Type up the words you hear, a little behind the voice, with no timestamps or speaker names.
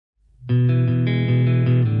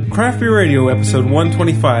Craft Beer Radio, episode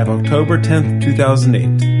 125, October 10th,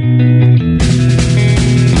 2008.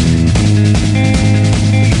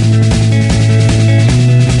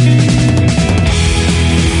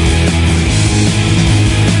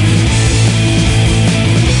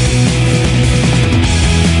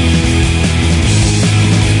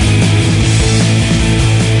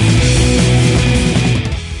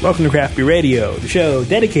 Welcome to Craft Beer Radio, the show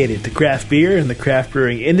dedicated to craft beer and the craft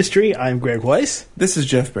brewing industry. I'm Greg Weiss. This is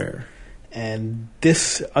Jeff Bear. And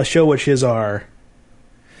this, a show which is our...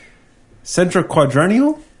 Centra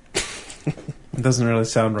Quadrennial? It doesn't really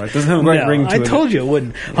sound right. Doesn't have a right ring to it. I told you it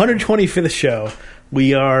wouldn't. 125th show.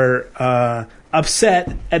 We are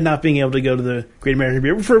upset at not being able to go to the Great American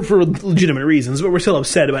Beer for legitimate reasons, but we're still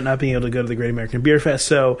upset about not being able to go to the Great American Beer Fest,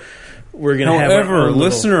 so... We're going to have our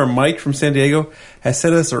listener Mike from San Diego has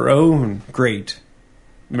sent us our own Great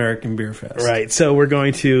American Beer Fest. Right, so we're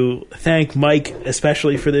going to thank Mike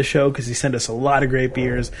especially for this show because he sent us a lot of great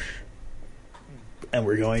beers, and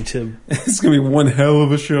we're going to... It's going to be one hell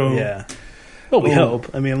of a show. Yeah. Well, we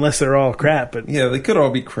hope. I mean, unless they're all crap. But yeah, they could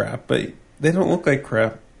all be crap, but they don't look like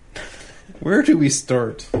crap. Where do we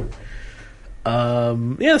start?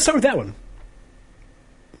 Let's start with that one.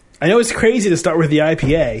 I know it's crazy to start with the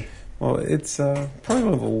IPA. Well, it's probably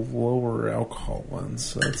one of the lower alcohol ones.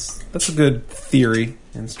 So that's a good theory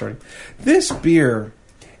in starting. This beer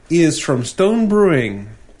is from Stone Brewing.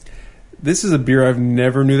 This is a beer I've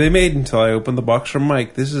never knew they made until I opened the box from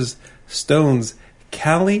Mike. This is Stone's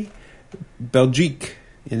Cali Belgique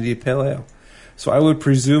India Pale Ale. So I would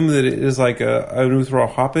presume that it is like a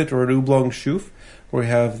Uthro Hoppet or an Oolong Schoof, where we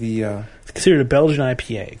have the... It's considered a Belgian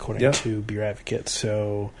IPA, according to Beer Advocate.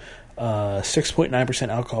 So... 6.9%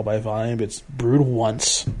 alcohol by volume. It's brewed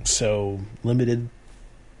once, so limited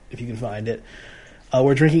if you can find it.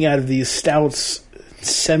 We're drinking out of these stouts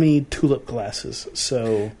semi-tulip glasses.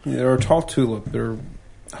 So they're a tall tulip. They're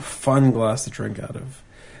a fun glass to drink out of.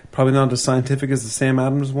 Probably not as scientific as the Sam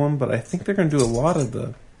Adams one, but I think they're going to do a lot of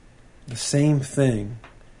the same thing.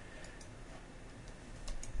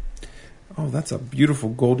 Oh, that's a beautiful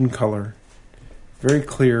golden color. Very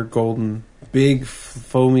clear golden. Big,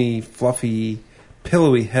 foamy, fluffy,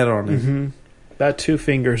 pillowy head on it. Mm-hmm. About 2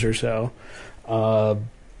 fingers or so.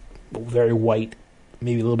 Very white.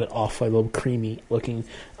 Maybe a little bit off, a little creamy looking.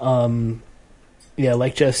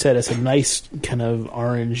 Like Jess said, it's a nice kind of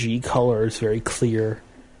orangey color. It's very clear.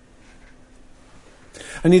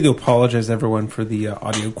 I need to apologize, everyone, for the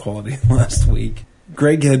audio quality last week.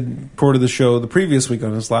 Greg had recorded the show the previous week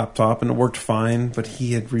on his laptop, and it worked fine, but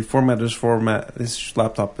he had reformatted his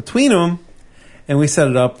laptop between them. And we set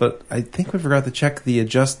it up, but I think we forgot to check the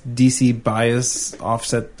adjust DC bias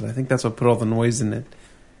offset. But I think that's what put all the noise in it.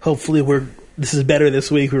 Hopefully this is better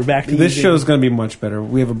this week. We're back to this show is going to be much better.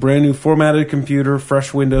 We have a brand new formatted computer,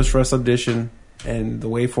 fresh Windows for us edition, and the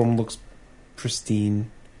waveform looks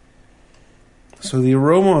pristine. So the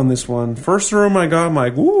aroma on this one, first aroma I got, I'm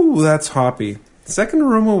like, ooh, that's hoppy. Second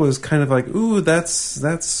aroma was kind of like, ooh,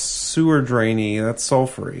 that's sewer drainy, that's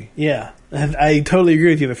sulfury. Yeah, and I totally agree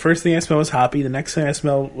with you. The first thing I smelled was hoppy. The next thing I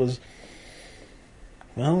smelled was,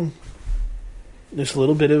 well, just a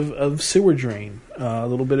little bit of sewer drain, a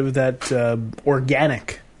little bit of that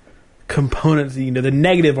organic component, the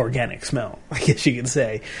negative organic smell, I guess you could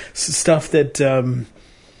say. Stuff that...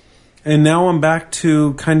 And now I'm back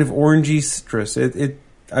to kind of orangey citrus.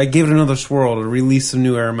 I gave it another swirl to release some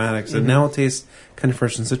new aromatics, and now it tastes kind of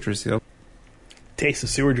fresh and citrusy. Taste the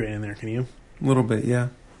sewer drain in there, can you? A little bit, yeah.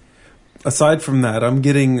 Aside from that, I'm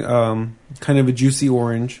getting kind of a juicy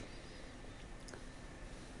orange.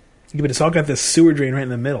 Yeah, but it's all got this sewer drain right in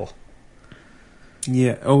the middle.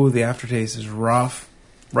 Yeah. Oh, the aftertaste is rough.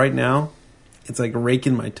 Right now, it's like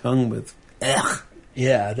raking my tongue with... Ugh.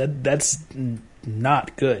 Yeah, that's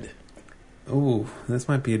not good. Ooh, this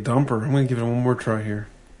might be a dumper. I'm going to give it one more try here.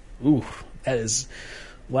 Ooh, that is...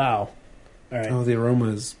 Wow. All right. Oh, the aroma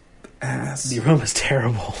is ass. The aroma is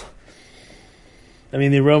terrible. I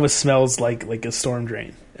mean, the aroma smells like a storm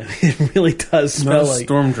drain. It really does smell like... Not a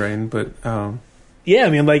storm drain, but... yeah, I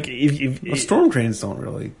mean, like... If storm drains don't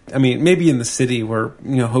really... I mean, maybe in the city where,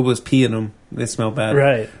 hobos pee in them, they smell bad.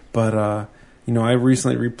 Right. But, I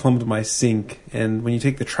recently replumbed my sink, and when you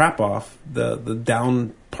take the trap off, the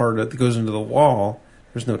down part that goes into the wall,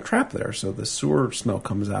 there's no trap there, so the sewer smell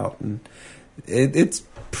comes out, and it's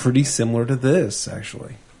pretty similar to this,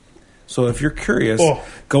 actually. So if you're curious,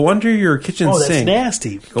 go under your kitchen sink. Oh, that's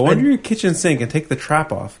nasty. Go under your kitchen sink and take the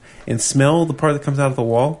trap off and smell the part that comes out of the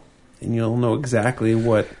wall, and you'll know exactly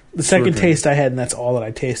what... The second taste I had, and that's all that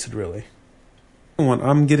I tasted, really.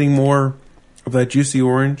 I'm getting more of that juicy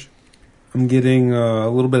orange. I'm getting a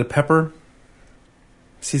little bit of pepper.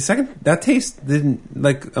 See, that taste didn't,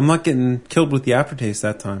 like, I'm not getting killed with the aftertaste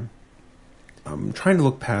that time. I'm trying to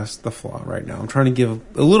look past the flaw right now. I'm trying to give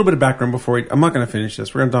a little bit of background I'm not going to finish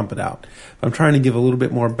this. We're going to dump it out. I'm trying to give a little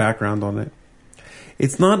bit more background on it.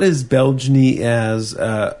 It's not as Belgian-y as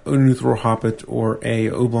a Neutral Hoppet or a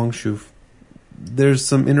Oblong Schoof. There's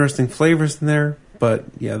some interesting flavors in there, but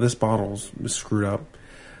yeah, this bottle's screwed up.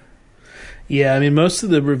 Yeah, I mean, most of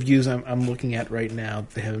the reviews I'm looking at right now,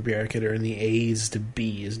 they have a beer etiquette are in the A's to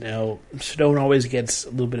B's. Now, Stone always gets a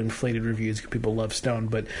little bit inflated reviews because people love Stone,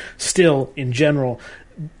 but still, in general,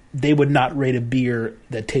 they would not rate a beer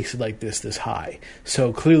that tasted like this high.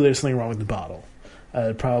 So clearly there's something wrong with the bottle.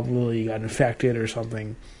 It probably got infected or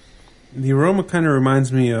something. The aroma kind of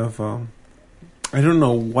reminds me of, I don't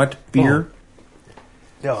know what beer. Oh.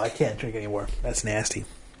 No, I can't drink anymore. That's nasty.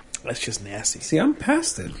 That's just nasty. See, I'm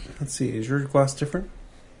past it. Let's see. Is your glass different?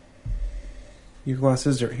 Your glass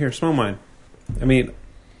is different. Here, smell mine. I mean,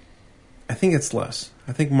 I think it's less.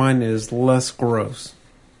 I think mine is less gross.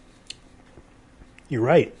 You're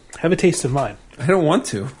right. Have a taste of mine. I don't want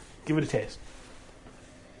to. Give it a taste.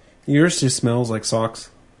 Yours just smells like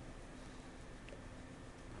socks.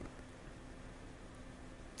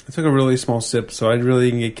 I took a really small sip, so I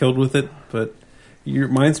really didn't get killed with it, but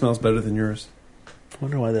mine smells better than yours. I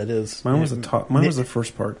wonder why that is. Mine was the top. Mine was the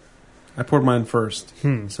first part. I poured mine first,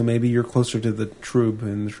 so maybe you're closer to the Trub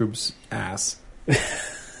and the Trub's ass.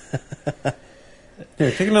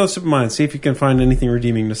 Here, take another sip of mine. See if you can find anything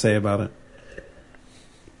redeeming to say about it.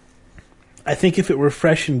 I think if it were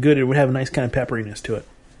fresh and good, it would have a nice kind of pepperiness to it.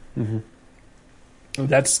 Mm-hmm.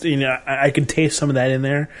 That's I can taste some of that in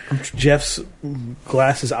there. Jeff's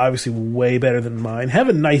glass is obviously way better than mine. Have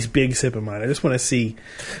a nice big sip of mine. I just want to see.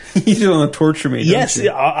 You don't want to torture me. Yes, don't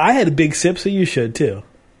you? I had a big sip, so you should too.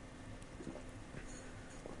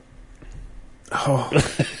 Oh,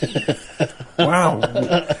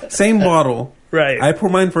 wow! Same bottle, right? I pour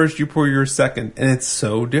mine first. You pour yours second, and it's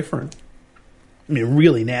so different. I mean,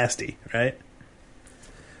 really nasty, right?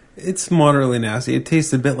 It's moderately nasty. It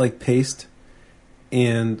tastes a bit like paste.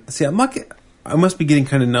 And see, I must be getting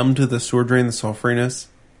kind of numb to the sewer drain, the sulfuriness.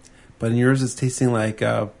 But in yours, it's tasting like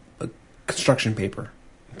a construction paper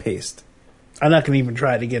paste. I'm not going to even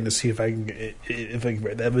try it again to see if I can.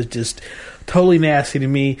 That was just totally nasty to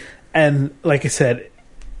me. And like I said,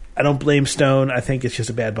 I don't blame Stone. I think it's just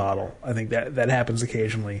a bad bottle. I think that happens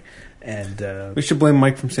occasionally. And we should blame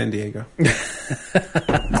Mike from San Diego.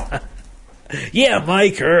 Yeah,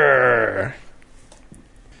 Mike.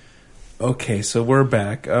 Okay, so we're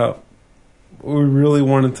back. We really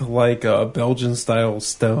wanted to like a Belgian-style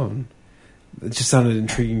Stone. It just sounded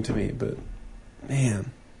intriguing to me, but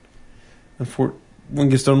man. We can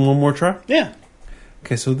give Stone one more try? Yeah.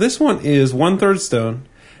 Okay, so this one is 1/3 Stone.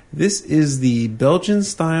 This is the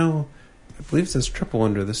Belgian-style, I believe it says triple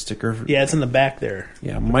under the sticker. Yeah, it's in the back there.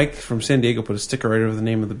 Yeah, Mike from San Diego put a sticker right over the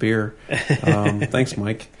name of the beer. Thanks,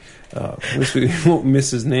 Mike. At least we won't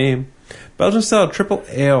miss his name. Belgian-style triple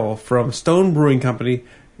ale from Stone Brewing Company,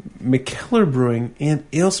 McKellar Brewing, and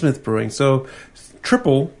AleSmith Brewing. So,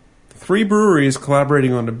 triple, 3 breweries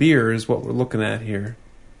collaborating on a beer is what we're looking at here.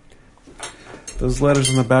 Those letters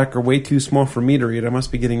on the back are way too small for me to read. I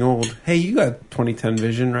must be getting old. Hey, you got 2010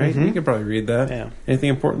 vision, right? Mm-hmm. You could probably read that. Yeah. Anything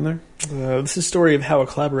important there? This is a story of how a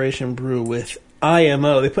collaboration brew with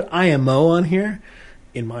IMO. They put IMO on here,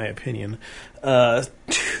 in my opinion.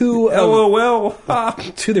 Two of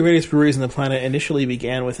the greatest breweries on the planet initially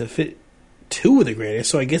began with two of the greatest,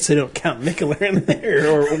 so I guess they don't count Mikkeller in there,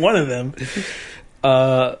 or one of them.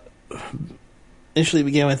 Initially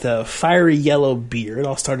began with a fiery yellow beer. It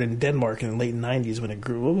all started in Denmark in the late 90s when it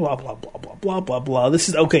grew. Blah, blah, blah, blah, blah, blah, blah. This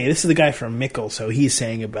is the guy from Mikkel, so he's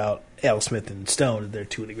saying about AleSmith and Stone, they're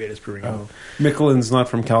two of the greatest brewing. Oh. Mikkelen's not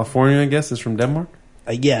from California, I guess. It's from Denmark?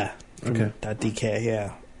 Yeah. From okay. .dk,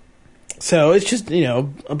 yeah. So it's just,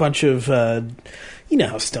 a bunch of,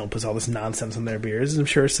 how Stone puts all this nonsense on their beers. I'm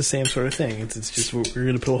sure it's the same sort of thing. It's just we're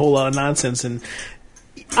going to put a whole lot of nonsense in.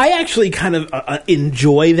 I actually kind of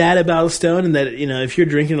enjoy that about Stone, and that if you're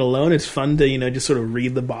drinking alone, it's fun to just sort of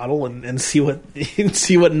read the bottle and see what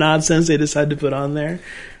see what nonsense they decide to put on there.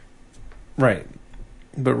 Right,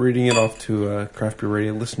 but reading it off to Craft Beer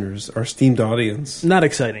Radio listeners, our esteemed audience, not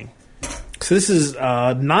exciting. So this is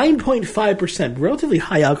 9.5%, relatively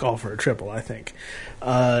high alcohol for a triple, I think.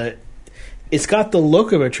 It's got the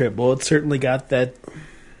look of a triple. It's certainly got that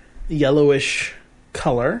yellowish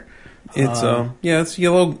color. It's it's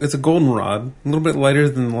yellow. It's a goldenrod, a little bit lighter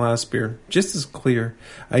than the last beer, just as clear.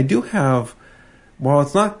 I do have, while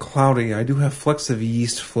it's not cloudy, I do have flecks of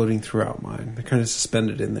yeast floating throughout mine. They're kind of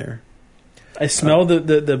suspended in there. I smell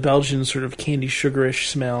the Belgian sort of candy sugarish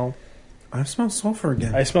smell. I smell sulfur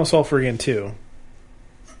again. I smell sulfur again too.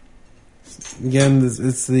 Again,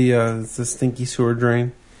 it's the stinky sewer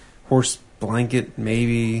drain. Horse blanket,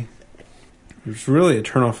 maybe. There's really a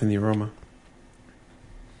turnoff in the aroma.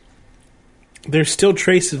 There's still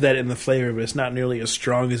traces of that in the flavor, but it's not nearly as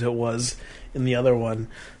strong as it was in the other one.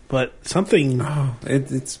 But something... Oh,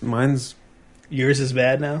 it's mine's... Yours is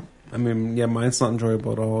bad now? I mean, yeah, mine's not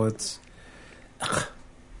enjoyable at all. It's...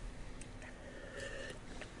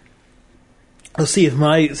 Let's see if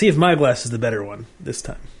my glass is the better one this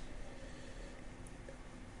time.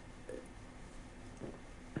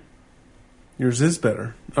 Yours is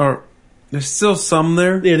better. Or there's still some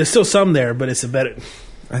there. Yeah, there's still some there, but it's a better...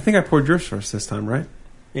 I think I poured yours first this time, right?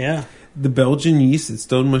 Yeah. The Belgian yeast that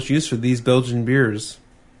Stone must use for these Belgian beers.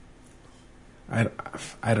 I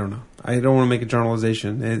don't know. I don't want to make a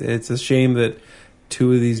generalization. It's a shame that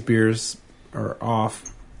two of these beers are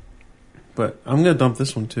off. But I'm going to dump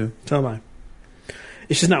this one too. So am I.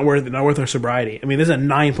 It's just not worth it. Not worth our sobriety. I mean, this is a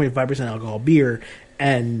 9.5% alcohol beer,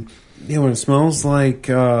 and... Yeah, when it smells like...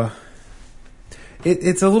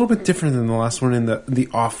 It's a little bit different than the last one in the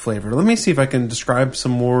off flavor. Let me see if I can describe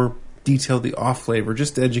some more detail the off flavor,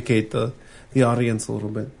 just to educate the audience a little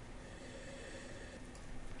bit.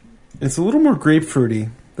 It's a little more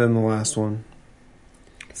grapefruity than the last one.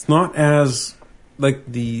 It's not as... Like,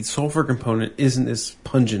 the sulfur component isn't as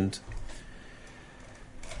pungent.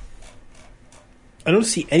 I don't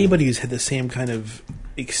see anybody who's had the same kind of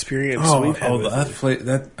experience we've had with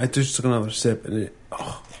that I just took another sip, and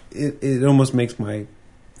it almost makes me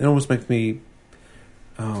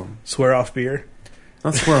swear off beer.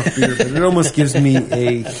 Not swear off beer, but it almost gives me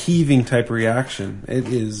a heaving type reaction. It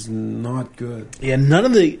is not good. Yeah, none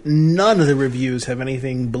of the reviews have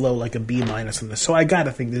anything below like a B- on this. So I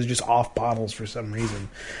gotta think this is just off bottles for some reason.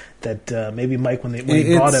 That maybe Mike when he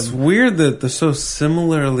bought him. It's weird that they're so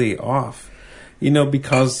similarly off.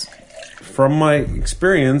 Because from my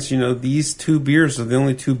experience, these two beers are the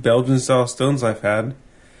only two Belgian style Stones I've had.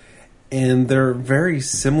 And they're very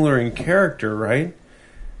similar in character, right?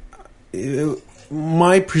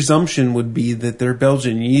 My presumption would be that their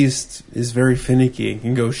Belgian yeast is very finicky and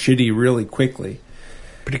can go shitty really quickly.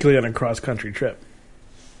 Particularly on a cross-country trip.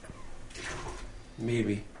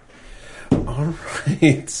 Maybe. All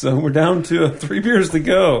right, so we're down to 3 beers to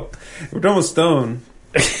go. We're done with Stone.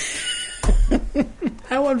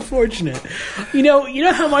 How unfortunate. You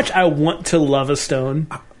know how much I want to love a Stone?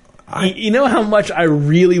 You know how much I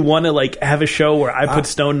really want to have a show where I put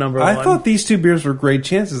Stone number one? I thought these 2 beers were great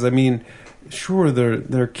chances. I mean, sure,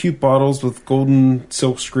 they're cute bottles with golden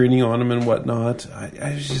silk screening on them and whatnot.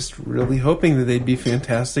 I was just really hoping that they'd be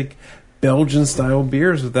fantastic Belgian-style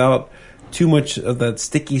beers without too much of that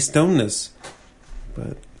sticky stoneness.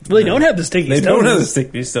 But... Well, they don't have the sticky stoneness. They don't have the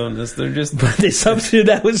sticky stoneness. They're just... But they substitute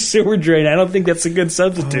that with sewer drain. I don't think that's a good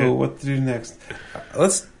substitute. Oh, what to do next?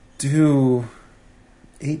 Let's do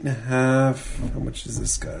 8.5. How much is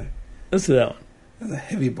this guy? Let's do that one. That's a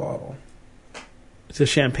heavy bottle. It's a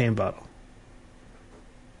champagne bottle.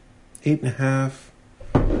 8.5.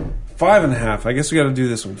 5.5. I guess we got to do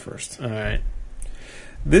this one first. All right.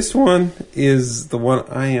 This one is the one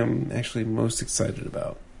I am actually most excited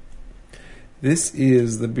about. This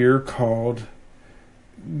is the beer called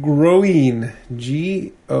Goeen.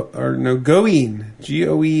 Goeen.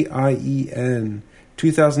 Goeien.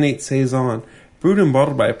 2008 Saison. Brewed and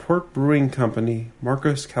bottled by Port Brewing Company,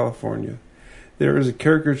 Marcos, California. There is a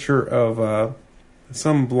caricature of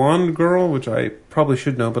some blonde girl, which I probably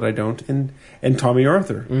should know, but I don't, and Tommy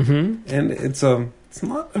Arthur. Mm-hmm. And it's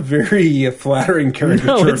not a very flattering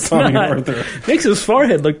caricature of Tommy Arthur. Makes his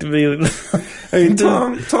forehead look to be... I mean,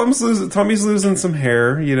 Tommy's losing some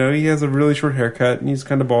hair. He has a really short haircut, and he's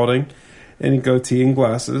kind of balding, and a goatee and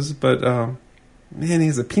glasses. But, man, he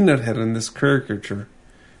has a peanut head in this caricature.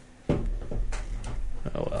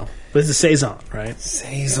 Oh, well. But it's a Saison, right?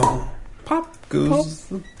 Saison. Pop goes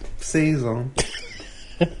the Saison.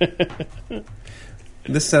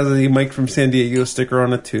 This has a Mike from San Diego sticker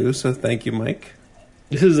on it, too, so thank you, Mike.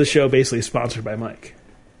 This is a show basically sponsored by Mike.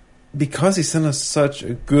 Because he sent us such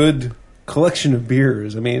a good collection of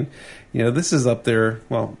beers. I mean, this is up there.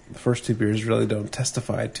 Well, the first 2 beers really don't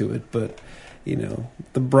testify to it, but,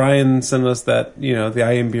 the Brian sent us that, the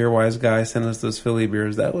I Am Beer Wise guy sent us those Philly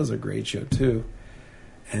beers. That was a great show, too.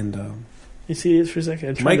 And, you see it for a second?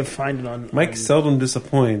 I'm trying to find it on... Mike seldom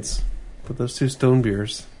disappoints, but those 2 Stone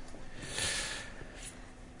beers.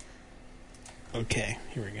 Okay,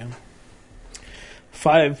 here we go.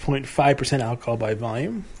 5.5% alcohol by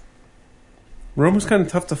volume. Roma's kind of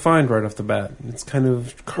tough to find right off the bat. It's kind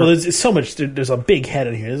of... Well, it's so much. There's a big head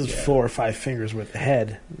in here. This is 4 or 5 fingers worth of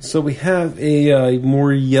head. So we have a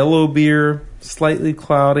more yellow beer, slightly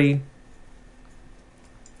cloudy.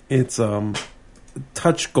 It's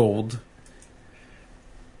touch gold.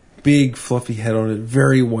 Big fluffy head on it.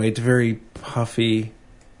 Very white, very puffy.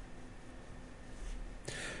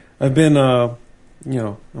 I've been...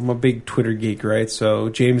 I'm a big Twitter geek, right? So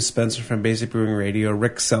James Spencer from Basic Brewing Radio,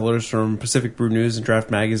 Rick Sellers from Pacific Brew News and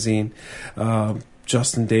Draft Magazine,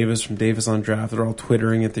 Justin Davis from Davis on Draft, they're all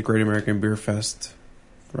twittering at the Great American Beer Fest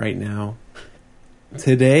right now.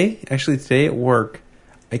 Today at work,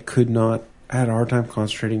 I had a hard time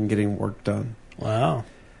concentrating and getting work done. Wow.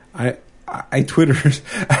 I twittered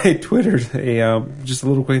a just a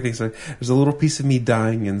little quick thing. So there's a little piece of me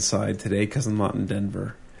dying inside today because I'm not in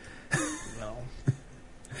Denver.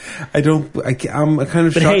 I'm kind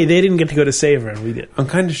of shocked. But hey, they didn't get to go to Savor, and we did. I'm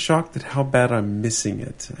kind of shocked at how bad I'm missing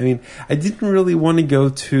it. I mean, I didn't really want to go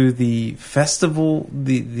to the festival,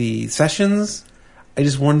 the sessions. I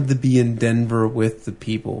just wanted to be in Denver with the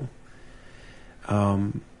people.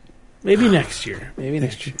 Maybe next year.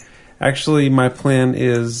 Actually, my plan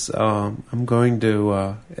is I'm going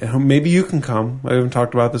to... maybe you can come. I haven't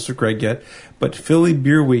talked about this with Greg yet. But Philly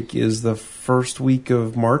Beer Week is the first week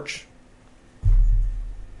of March.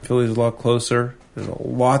 Philly's a lot closer. There's a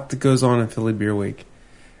lot that goes on in Philly Beer Week.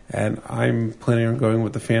 And I'm planning on going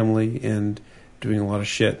with the family and doing a lot of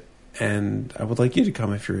shit. And I would like you to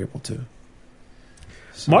come if you're able to.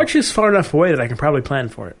 So, March is far enough away that I can probably plan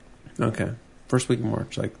for it. Okay. First week of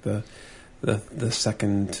March, like the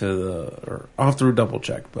second to or I'll have to double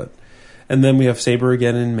check, and then we have Sabre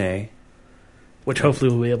again in May. Which hopefully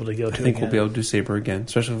we'll be able to go to. I think we'll be able to do Sabre again,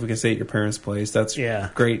 especially if we can stay at your parents' place. That's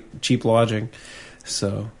great, cheap lodging.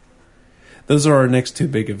 So those are our next 2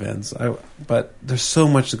 big events. But there's so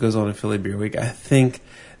much that goes on in Philly Beer Week. I think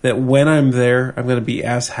that when I'm there, I'm going to be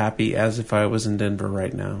as happy as if I was in Denver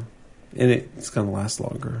right now. And it's going to last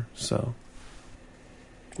longer. So.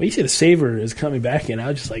 Well, you said Savor is coming back in. I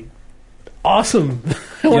was just like, awesome.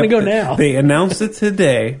 I want to go now. They announced it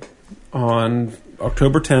today on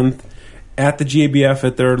October 10th at the GABF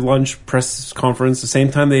at their lunch press conference, the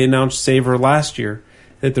same time they announced Savor last year,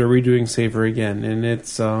 that they're redoing Savor again. And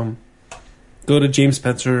it's go to James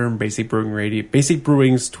Spencer and Basic Brewing Radio, Basic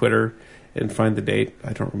Brewing's Twitter, and find the date.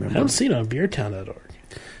 I don't remember. I don't see it on beertown.org.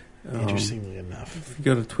 Interestingly enough. If you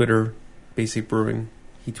go to Twitter, Basic Brewing,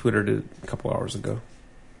 he twittered it a couple hours ago.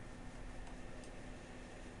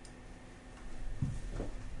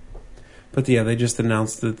 But yeah, they just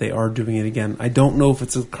announced that they are doing it again. I don't know if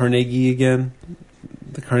it's at Carnegie again,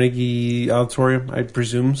 the Carnegie Auditorium. I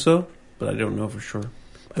presume so, but I don't know for sure.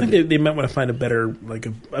 I think they might want to find a better,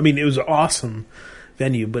 it was an awesome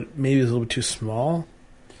venue, but maybe it was a little bit too small.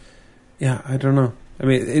 Yeah, I don't know. I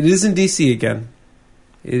mean, it is in D.C. again.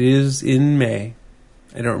 It is in May.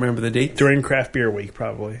 I don't remember the date. During Craft Beer Week,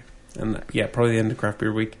 probably. And yeah, probably the end of Craft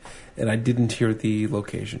Beer Week. And I didn't hear the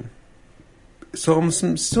location. So I'm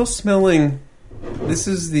still smelling... This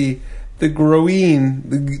is the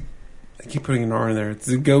Groene... I keep putting an R in there. It's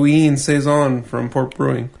the Goeen Saison from Port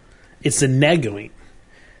Brewing. It's the Negoine.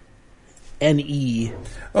 N-E.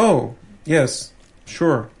 Oh, yes.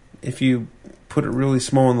 Sure. If you put it really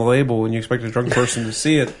small on the label and you expect a drunk person to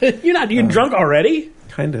see it. You're drunk already?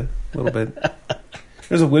 Kind of. A little bit.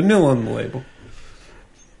 There's a windmill on the label.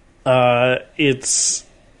 It's...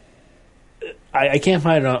 I can't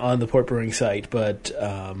find it on the Port Brewing site, but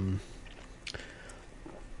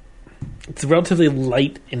it's a relatively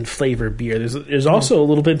light in flavor beer. There's also a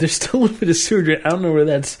little bit... There's still a little bit of sewage. I don't know whether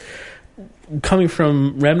that's coming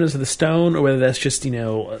from remnants of the stone or whether that's just,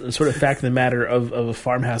 a sort of fact of the matter of a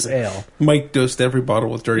farmhouse ale. Mike dosed every bottle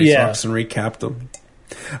with dirty socks and recapped them.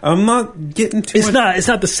 I'm not getting too much... It's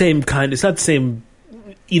not the same kind. It's not the same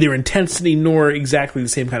either intensity nor exactly the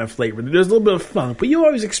same kind of flavor. There's a little bit of funk, but you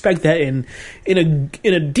always expect that in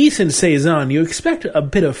a decent saison. You expect a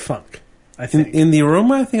bit of funk, I think. In the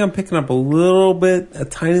aroma, I think I'm picking up a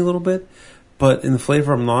tiny little bit, but in the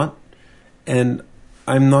flavor, I'm not. And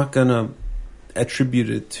I'm not going to attribute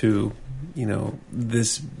it to,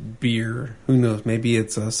 this beer. Who knows? Maybe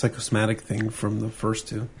it's a psychosomatic thing from the first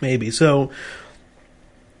two. Maybe. So...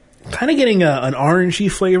 kind of getting an orangey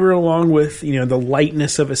flavor along with, the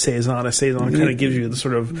lightness of a Saison. A Saison kind of gives you the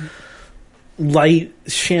sort of light,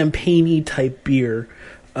 champagne-y type beer.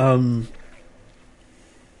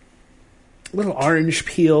 Little orange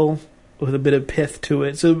peel with a bit of pith to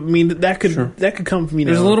it. So, that could come from,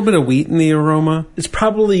 There's a little bit of wheat in the aroma. It's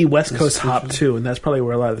probably West Coast hop, too, and that's probably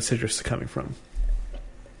where a lot of the citrus is coming from.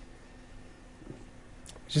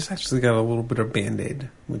 Just actually got a little bit of Band-Aid,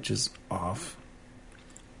 which is off.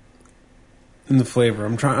 in the flavor.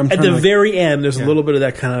 I'm trying. At the to, like, very end, there's a little bit of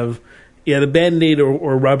that kind of the Band-Aid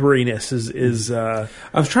or rubberiness is. I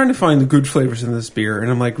was trying to find the good flavors in this beer, and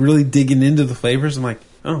I'm like really digging into the flavors. I'm like,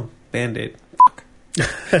 oh, Band-Aid. Fuck.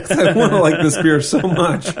 'Cause I want to like this beer so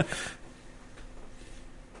much. I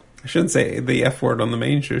shouldn't say the F word on the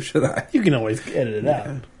main show, should I? You can always edit it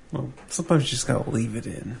out. Well, sometimes you just gotta leave it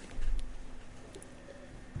in.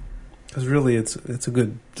 Because really, it's a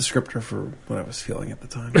good descriptor for what I was feeling at the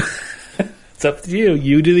time. It's up to you.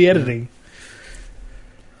 You do the editing.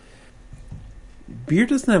 Beer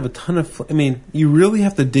doesn't have a ton of... I mean, you really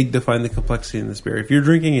have to dig to find the complexity in this beer. If you're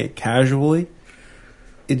drinking it casually,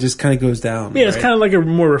 it just kind of goes down. Yeah, it's kind of like a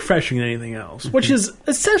more refreshing than anything else, which is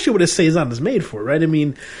essentially what a Saison is made for, right? I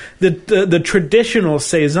mean, the traditional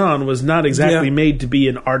Saison was not exactly made to be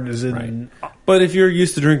an artisan. Right. But if you're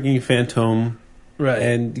used to drinking Fantôme... Right.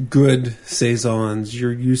 And good Saisons,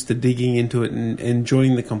 you're used to digging into it and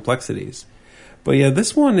enjoying the complexities. But yeah,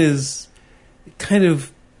 this one is kind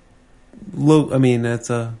of low. I mean,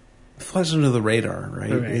 it's a flies under the radar,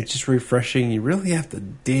 right? It's just refreshing. You really have to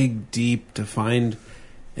dig deep to find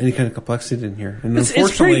any kind of complexity in here. And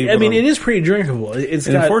unfortunately, it is pretty drinkable.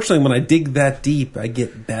 Unfortunately, when I dig that deep, I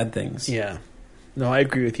get bad things. Yeah. No, I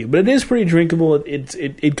agree with you, but it is pretty drinkable.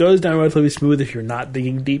 It goes down relatively smooth if you're not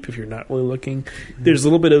digging deep, if you're not really looking. There's still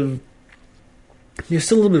a little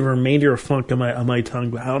bit of a remainder of funk on my tongue,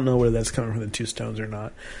 but I don't know whether that's coming from the Two Stones or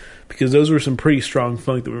not, because those were some pretty strong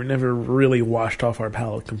funk that were never really washed off our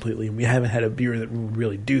palate completely, and we haven't had a beer that will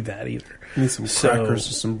really do that either. You need some crackers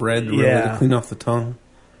or some bread really to clean off the tongue.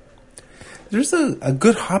 There's a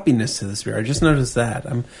good hoppiness to this beer. I just noticed that.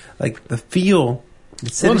 I'm like the feel.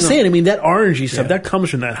 Well, I'm saying, I mean, that orangey stuff, that comes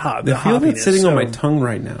from that hop. The feel that's sitting on my tongue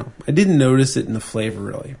right now, I didn't notice it in the flavor,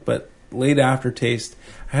 really. But late aftertaste,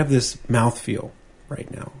 I have this mouthfeel right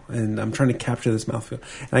now. And I'm trying to capture this mouthfeel.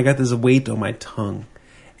 And I got this weight on my tongue.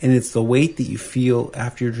 And it's the weight that you feel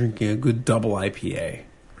after you're drinking a good double IPA,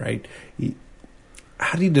 right?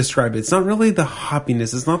 How do you describe it? It's not really the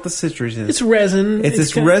hoppiness. It's not the citrusness. It's resin. It's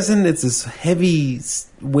this resin. It's this heavy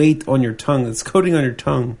weight on your tongue. It's coating on your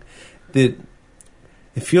tongue that...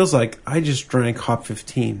 It feels like I just drank Hop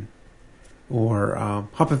 15, or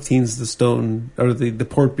Hop 15 is the Stone or the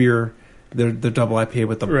port beer, the double IPA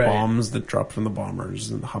with the bombs that drop from the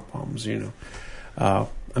bombers and the hop bombs. You know,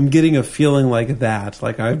 I'm getting a feeling like that.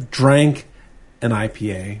 Like I've drank an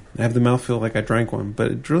IPA. I have the mouthfeel like I drank one,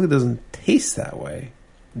 but it really doesn't taste that way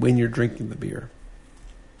when you're drinking the beer.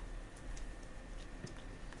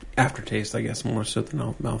 Aftertaste, I guess, more so than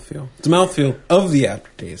mouthfeel. It's a mouthfeel of the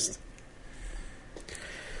aftertaste.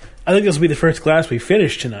 I think this will be the first glass we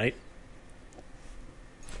finish tonight.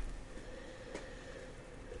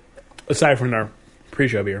 Aside from our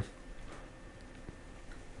pre-show beer.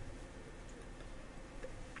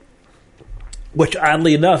 Which,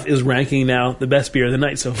 oddly enough, is ranking now the best beer of the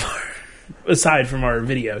night so far. Aside from our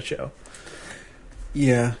video show.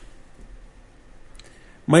 Yeah.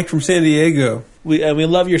 Mike from San Diego. We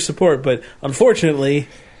love your support, but unfortunately...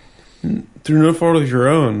 Through no fault of your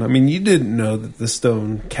own. I mean, you didn't know that the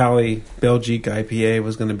Stone Cali Belgique IPA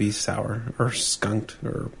was going to be sour or skunked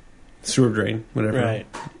or sewer drain, whatever. Right.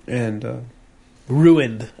 And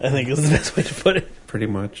ruined, I think is the best way to put it. Pretty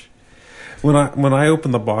much. When I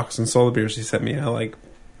opened the box and saw the beers he sent me, I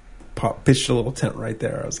pitched a little tent right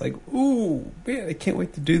there. I was like, ooh, man, I can't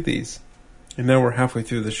wait to do these. And now we're halfway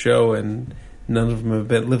through the show and none of them have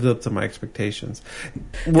lived up to my expectations.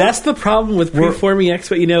 That's the problem with preforming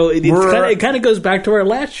it kind of goes back to our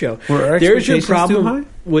last show. There's your problem.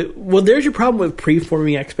 There's your problem with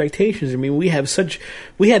preforming expectations. I mean, we had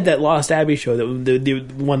that Lost Abbey show, the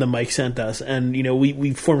one that Mike sent us, and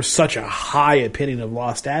we formed such a high opinion of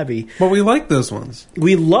Lost Abbey. But we like those ones.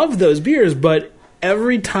 We love those beers, but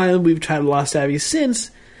every time we've tried Lost Abbey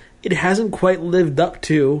since, it hasn't quite lived up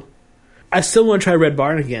to. I still want to try Red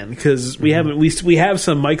Barn again because we haven't. We have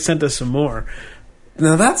some. Mike sent us some more.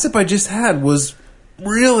 Now that sip I just had was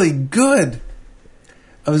really good.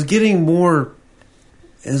 I was getting more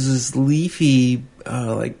as this leafy,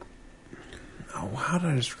 how do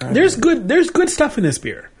I describe it? There's good stuff in this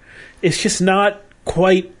beer. It's just not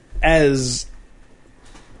quite as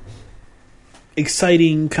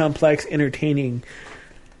exciting, complex, entertaining,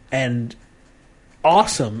 and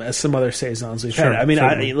awesome as some other Saisons we've had. I mean,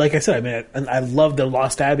 I love the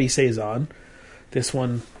Lost Abbey Saison. This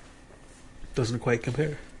one doesn't quite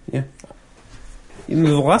compare. Yeah.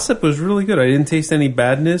 The last sip was really good. I didn't taste any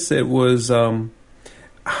badness. It was it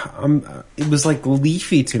was like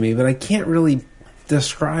leafy to me, but I can't really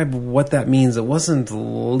describe what that means. It wasn't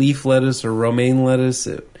leaf lettuce or romaine lettuce.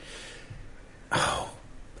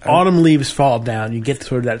 autumn leaves fall down, you get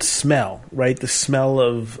sort of that smell, right? The smell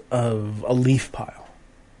of a leaf pile.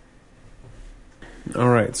 All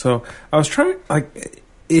right, so I was trying, like,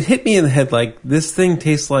 it hit me in the head, like, this thing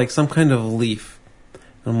tastes like some kind of leaf.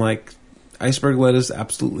 I'm like, iceberg lettuce,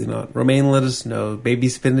 absolutely not. Romaine lettuce, no. Baby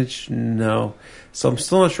spinach, no. So I'm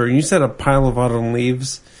still not sure. You said a pile of autumn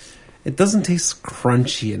leaves. It doesn't taste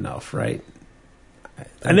crunchy enough, right?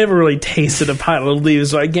 I never really tasted a pile of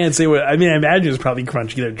leaves, so I can't say what. I mean, I imagine it's probably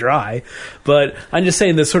crunchy. They're dry, but I'm just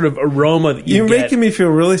saying the sort of aroma that You're get. making me feel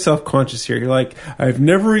really self-conscious here. You're like, I've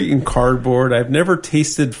never eaten cardboard. I've never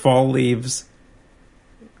tasted fall leaves.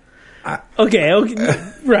 Okay,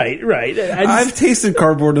 right. I've tasted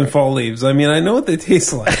cardboard and fall leaves. I mean, I know what they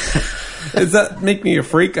taste like. Does that make me a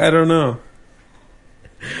freak? I don't know.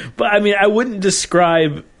 But I mean, I wouldn't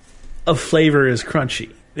describe a flavor as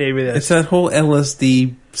crunchy. Maybe that's It's that whole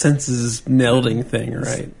LSD senses melding thing,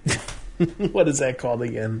 right? what is that called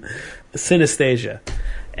again? Synesthesia.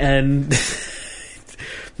 And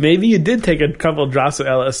maybe you did take a couple of drops of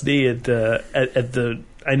LSD at the.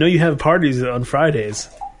 I know you have parties on Fridays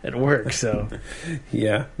at work, so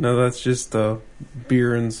Yeah, no, that's just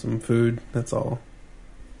beer and some food. That's all.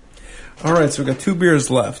 All right, so we've got 2 beers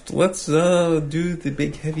left. Let's do the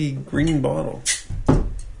big, heavy green bottle.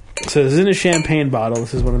 So this isn't a champagne bottle.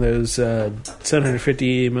 This is one of those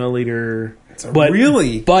 750 milliliter.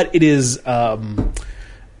 Really? But it is. Bottle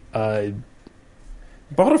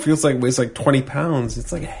feels like weighs like 20 pounds.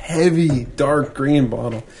 It's like a heavy, dark green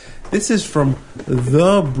bottle. This is from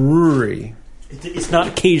The Brewery. It's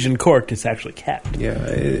not Cajun corked. It's actually capped. Yeah,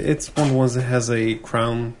 it's one of the ones that has a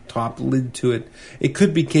crown top lid to it. It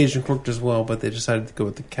could be Cajun corked as well, but they decided to go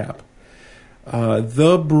with the cap.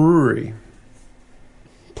 The Brewery.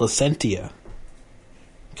 Placentia,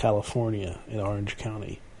 California, in Orange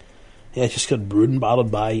County. Yeah, it's just got brewed and bottled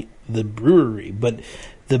by The Brewery, but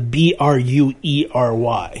the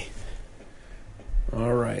Bruery.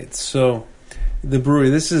 All right, so The Brewery.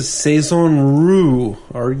 This is Saison Roux,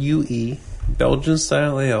 R-U-E,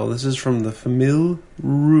 Belgian-style ale. This is from the Famille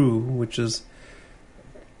Roux, which is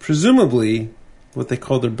presumably what they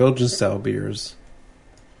call their Belgian-style beers.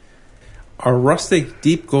 Our rustic,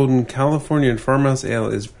 deep golden Californian farmhouse ale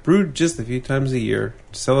is brewed just a few times a year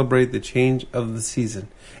to celebrate the change of the season.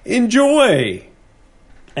 Enjoy!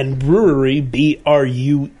 And Brewery, Bruery.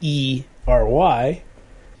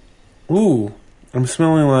 Ooh, I'm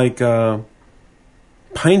smelling like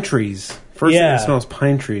pine trees. First thing I smell is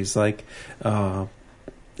pine trees. Like,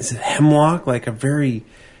 is it hemlock? Like a very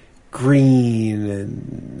green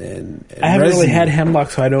and I haven't really resiny. had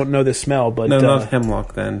hemlock, so I don't know the smell. But No, not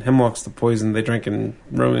hemlock then. Hemlock's the poison they drink in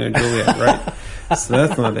Romeo and Juliet, right? So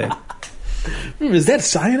that's not it. Is that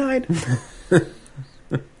cyanide?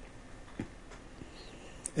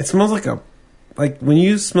 It smells like when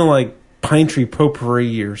you smell like pine tree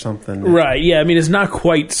potpourri or something. Right, yeah. I mean, it's not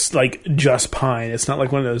quite like just pine. It's not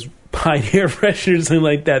like one of those pine air fresheners or something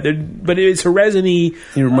like that. But it's a resiny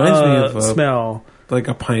It reminds me of smell. Like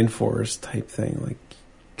a pine forest type thing. Like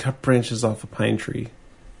cut branches off a pine tree.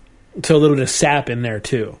 So a little bit of sap in there,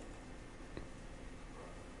 too.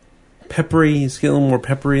 Peppery. It's getting a little more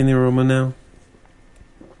peppery in the aroma now.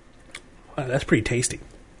 Wow, that's pretty tasty.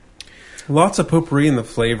 Lots of potpourri in the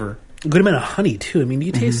flavor. A good amount of honey, too. I mean, do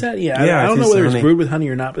you taste that? Yeah, Yeah, I don't know taste whether the it's honey. brewed with honey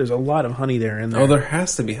or not, but there's a lot of honey there in there. Oh, there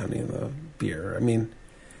has to be honey in the beer. I mean,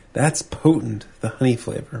 that's potent, the honey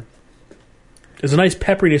flavor. There's a nice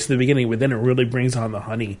pepperiness in the beginning, but then it really brings on the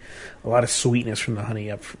honey. A lot of sweetness from the honey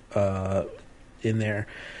up in there.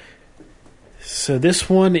 So this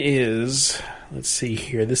one is, let's see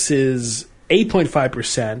here. This is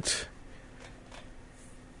 8.5%.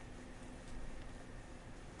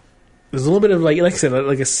 There's a little bit of, like I said,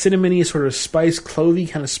 like a cinnamony sort of spice, clovey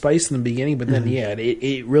kind of spice in the beginning, but then,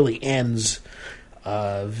 it really ends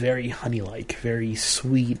very honey-like, very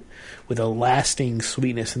sweet, with a lasting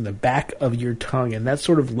sweetness in the back of your tongue. And that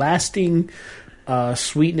sort of lasting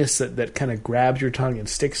sweetness that kind of grabs your tongue and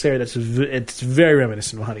sticks there, it's very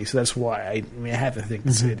reminiscent of honey. So that's why I have to think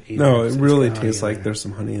it's No, it really got honey tastes in like there. there's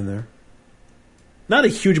some honey in there. Not a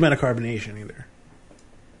huge amount of carbonation either.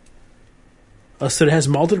 So it has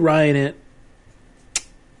malted rye in it.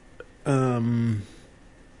 I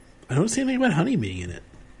don't see anything about honey being in it.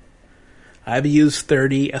 IBU's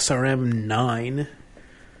 30, SRM 9.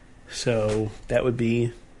 So that would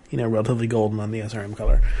be, relatively golden on the SRM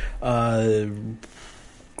color. Yeah,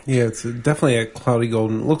 it's definitely a cloudy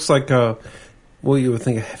golden. It looks like what you would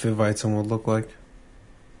think a Hefeweizen would look like.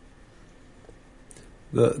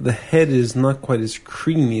 The head is not quite as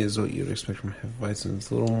creamy as what you'd expect from Hefeweizen. It's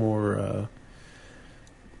a little more,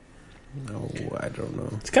 I don't don't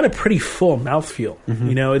know. It's got a pretty full mouthfeel. Mm-hmm.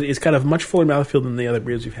 You know, it's got a much fuller mouthfeel than the other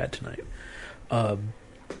beers we've had tonight.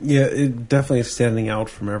 Yeah, it definitely is standing out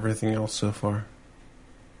from everything else so far.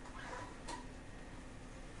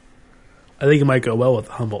 I think it might go well with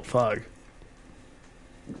the Humboldt Fog.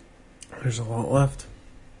 There's a lot left.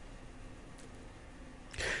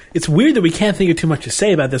 It's weird that we can't think of too much to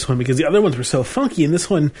say about this one because the other ones were so funky, and this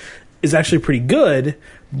one is actually pretty good,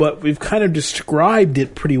 but we've kind of described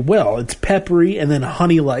it pretty well. It's peppery and then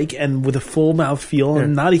honey-like and with a full mouthfeel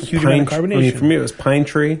and not a huge amount of carbonation. I mean, for me, it was pine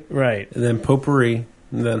tree, right, and then potpourri,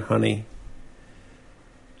 and then honey.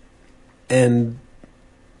 And,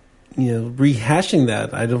 you know, rehashing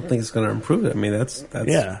that, I don't think it's going to improve it. I mean, that's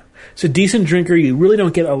yeah. It's a decent drinker. You really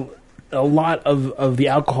don't get a lot of the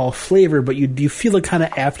alcohol flavor, but you feel it kind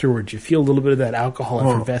of afterwards. You feel a little bit of that alcohol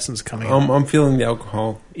effervescence coming up. I'm feeling the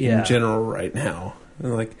alcohol in general right now.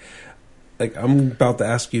 And like I'm about to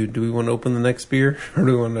ask you, do we want to open the next beer or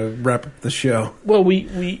do we want to wrap up the show? Well,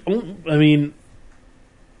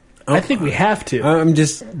 I think we have to. I'm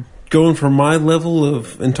just going for my level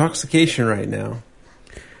of intoxication right now.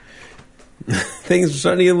 Things are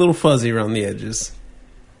starting to get a little fuzzy around the edges.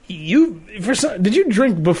 Did you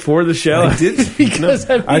drink before the show? I did. Because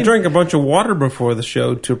I drank a bunch of water before the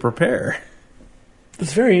show to prepare.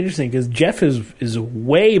 It's very interesting because Jeff is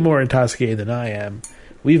way more intoxicated than I am.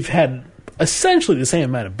 We've had essentially the same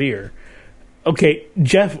amount of beer. Okay,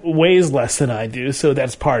 Jeff weighs less than I do, so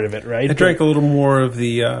that's part of it, right? I drank a little more of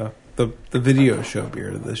the video show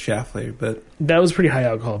beer, the Schlafly, but that was pretty high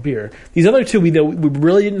alcohol beer. These other two we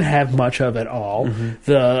really didn't have much of at all.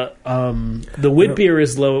 Mm-hmm. The wit beer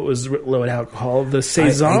is low. It was low in alcohol. The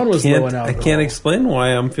saison was low in alcohol. I can't explain why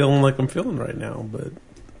I'm feeling like I'm feeling right now, but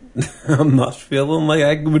I'm not feeling like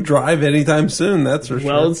I would drive anytime soon. That's for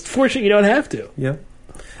sure. Well, it's fortunate you don't have to. Yeah,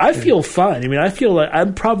 I feel fine. I mean, I feel like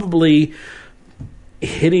I'm probably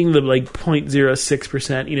hitting the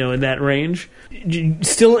 0.06%, in that range.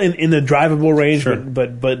 Still in the drivable range, sure.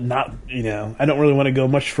 but not, I don't really want to go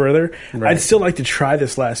much further. Right. I'd still like to try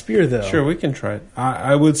this last beer, though. Sure, we can try it.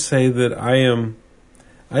 I would say that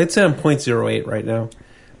I'd say I'm 0.08 right now,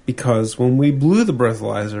 because when we blew the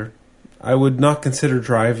breathalyzer, I would not consider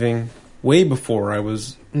driving way before I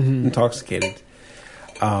was intoxicated.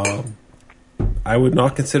 I would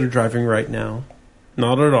not consider driving right now.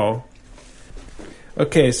 Not at all.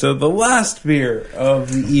 Okay, so the last beer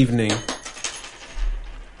of the evening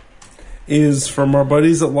is from our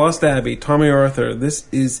buddies at Lost Abbey, Tommy Arthur. This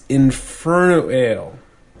is Inferno Ale,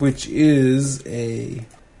 which is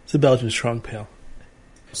it's a Belgian strong pale.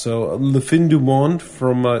 So Le Fin du Monde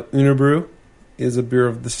from Unibrew is a beer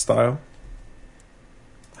of this style.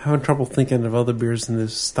 I'm having trouble thinking of other beers in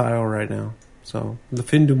this style right now. So Le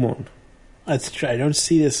Fin du Monde. Let's try. I don't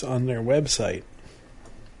see this on their website.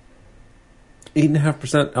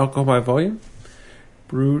 8.5% alcohol by volume.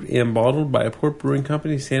 Brewed and bottled by a port brewing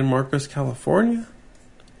company, San Marcos, California.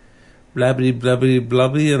 Blabbity, blabbity,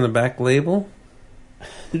 blabbity on the back label.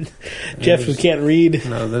 Jeff can't read.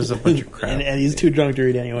 No, there's a bunch of crap. and he's too drunk to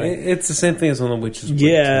read anyway. It's the same thing as on the Witch's Witch.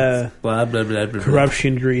 Yeah. Blah, blah, blah, blah.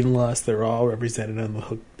 Corruption, greed, and lust, they're all represented on the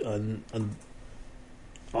hook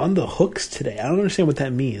on the hooks today. I don't understand what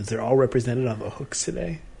that means. They're all represented on the hooks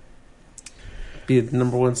today. Be the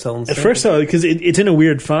number one selling. At first, because it's in a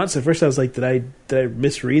weird font. So at first, I was like, "Did I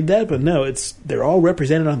misread that?" But no, they're all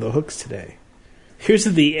represented on the hooks today. Here's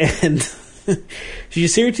at the end. Did you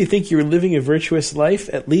seriously think you were living a virtuous life?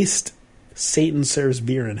 At least Satan serves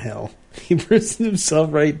beer in hell. He brews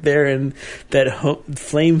himself right there in that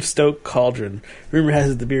flame-stoked cauldron. Rumor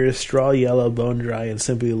has it the beer is straw yellow, bone dry, and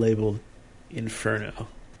simply labeled Inferno.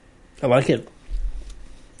 I like it.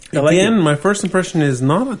 Again, my first impression is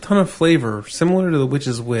not a ton of flavor, similar to the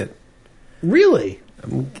Witch's Wit. Really?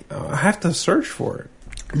 I have to search for it.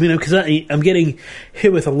 I mean, because I'm getting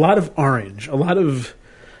hit with a lot of orange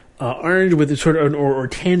orange with a sort of or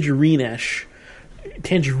tangerine-ish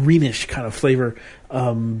kind of flavor,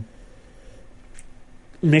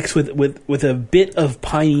 mixed with a bit of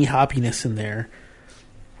piney hoppiness in there.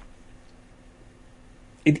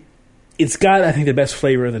 It's got, I think, the best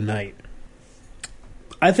flavor of the night.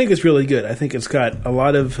 I think it's really good. I think it's got a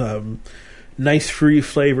lot of nice fruity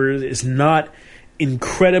flavors. It's not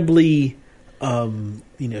incredibly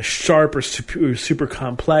sharp or super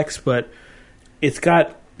complex, but it's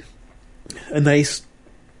got a nice,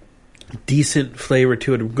 decent flavor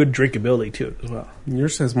to it, a good drinkability to it as well.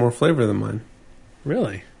 Yours has more flavor than mine.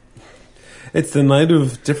 Really? It's the night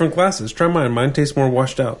of different glasses. Try mine. Mine tastes more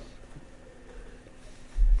washed out.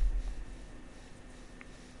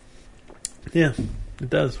 Yeah, it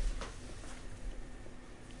does.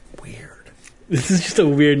 Weird. This is just a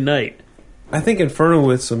weird night. I think Inferno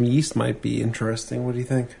with some yeast might be interesting. What do you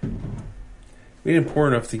think? We didn't pour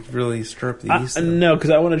enough to really stir up the yeast. No, because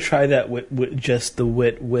I want to try that with just the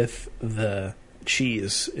wit with the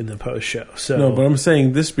cheese in the post show. So no, but I'm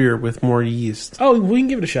saying this beer with more yeast. Oh, we can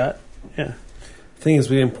give it a shot. Yeah. The thing is,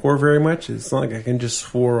 we didn't pour very much. It's not like I can just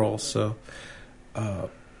swirl. So,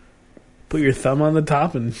 put your thumb on the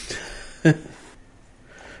top and. All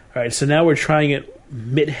right, so now we're trying it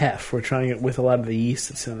mid-hef. We're trying it with a lot of the yeast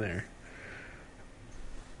that's in there,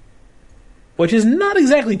 which is not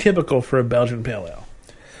exactly typical for a Belgian pale ale.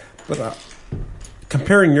 But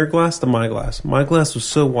comparing your glass to my glass was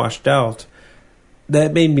so washed out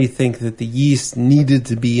that made me think that the yeast needed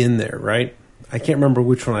to be in there, right? I can't remember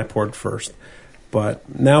which one I poured first,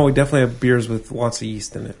 but now we definitely have beers with lots of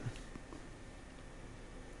yeast in it.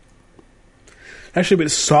 Actually, a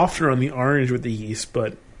bit softer on the orange with the yeast,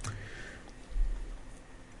 but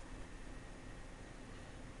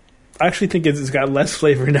I actually think it's got less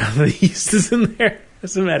flavor now that the yeast is in there,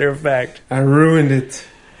 as a matter of fact. I ruined it.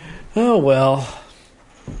 Oh, well.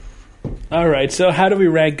 All right, so how do we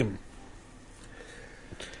rank them?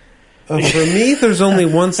 For me, there's only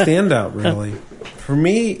one standout, really. For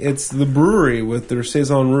me, it's the brewery with their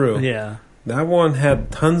Saison Roux. Yeah. That one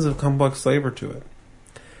had tons of complex flavor to it.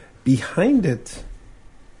 Behind it,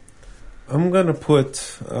 I'm going to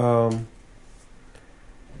put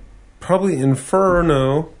probably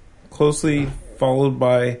Inferno, closely followed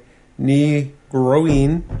by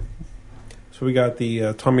Negroin. So we got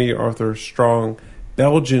the Tommy Arthur Strong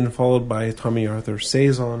Belgian, followed by Tommy Arthur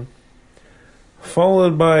Saison,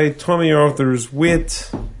 followed by Tommy Arthur's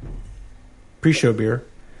Wit pre-show beer.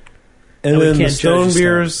 And then the Stone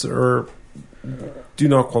beers do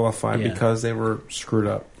not qualify because they were screwed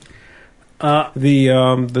up.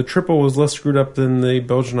 The triple was less screwed up than the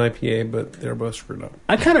Belgian IPA, but they're both screwed up.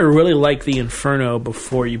 I kind of really like the Inferno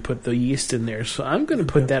before you put the yeast in there, so I'm going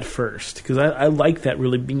to put that first because I like that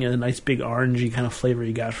really being a nice big orangey kind of flavor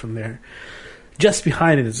you got from there. Just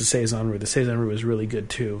behind it is the Saison Roux. The Saison Roux is really good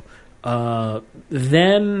too.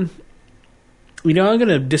 Then, I'm going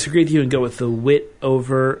to disagree with you and go with the Wit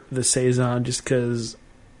over the Saison just because,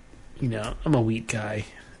 I'm a wheat guy.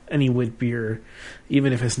 Any wheat beer,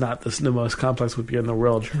 even if it's not the most complex wheat beer in the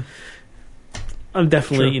world, I'm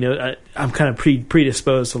definitely, I'm kind of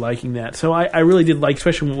predisposed to liking that. So I really did like,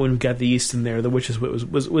 especially when we got the yeast in there, the Witch's Wit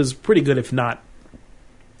was pretty good, if not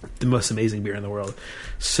the most amazing beer in the world.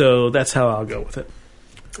 So that's how I'll go with it.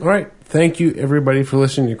 All right. Thank you, everybody, for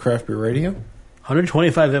listening to Craft Beer Radio.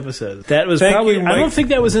 125 episodes. That was I don't think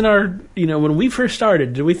that was in our, when we first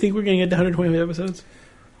started, did we think we were going to get to 125 episodes?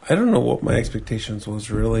 I don't know what my expectations was,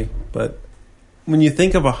 really. But when you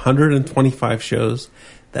think of 125 shows,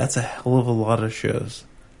 that's a hell of a lot of shows.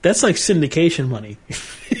 That's like syndication money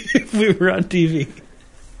if we were on TV.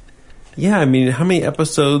 Yeah, I mean, how many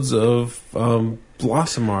episodes of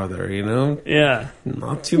Blossom are there, Yeah.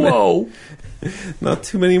 Not too many. Not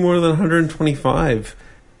too many more than 125.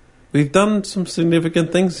 We've done some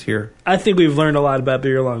significant things here. I think we've learned a lot about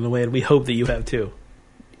beer along the way, and we hope that you have too.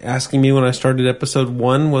 Asking me when I started episode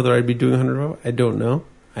 1 whether I'd be doing 100, I don't know.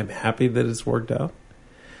 I'm happy that it's worked out.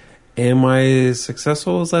 Am I as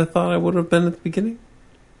successful as I thought I would have been at the beginning?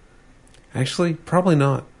 Actually, probably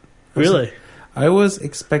not. Really? I was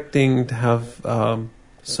expecting to have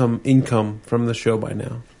some income from the show by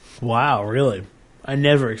now. Wow, really? I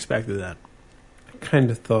never expected that. I kind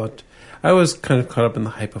of thought... I was kind of caught up in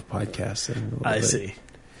the hype of podcasting. I see.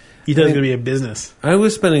 You thought it was going to be a business. I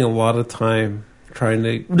was spending a lot of time trying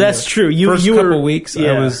to... That's true. First couple weeks,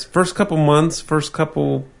 first couple months, first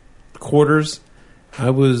couple quarters,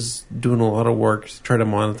 I was doing a lot of work to try to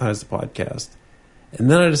monetize the podcast.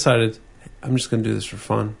 And then I decided, I'm just going to do this for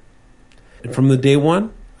fun. And from the day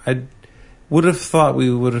one, I would have thought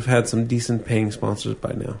we would have had some decent paying sponsors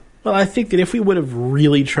by now. Well, I think that if we would have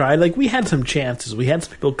really tried, we had some chances. We had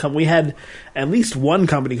some people come. We had at least one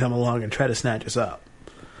company come along and try to snatch us up.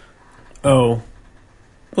 Oh.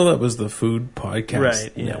 Well, that was the Food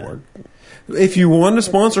Podcast Network. Yeah. If you want to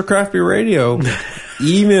sponsor Craft Beer Radio,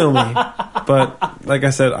 email me. But, like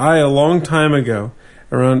I said, a long time ago,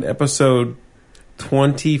 around episode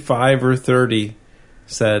 25 or 30,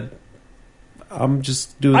 said, I'm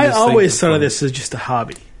just doing this I always thought of this as just a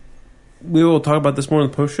hobby. We will talk about this more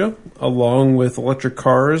in the post show, along with electric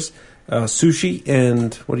cars, sushi,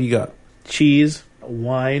 and what do you got? Cheese,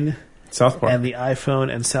 wine, South Park, and the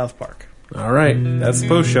iPhone and South Park. All right, that's the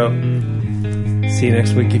post show. See you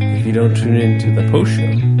next week if you don't tune in to the post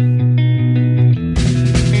show.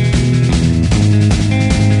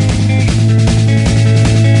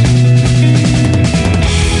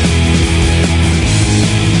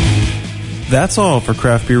 That's all for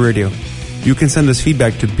Craft Beer Radio. You can send us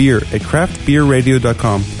feedback to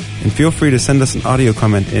beer@craftbeerradio.com, and feel free to send us an audio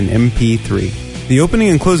comment in MP3. The opening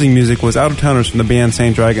and closing music was Out of Towners from the band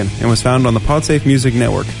Saint Dragon and was found on the Podsafe Music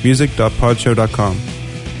Network, music.podshow.com.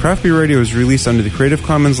 Craft Beer Radio is released under the Creative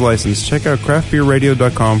Commons license. Check out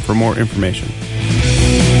craftbeerradio.com for more information.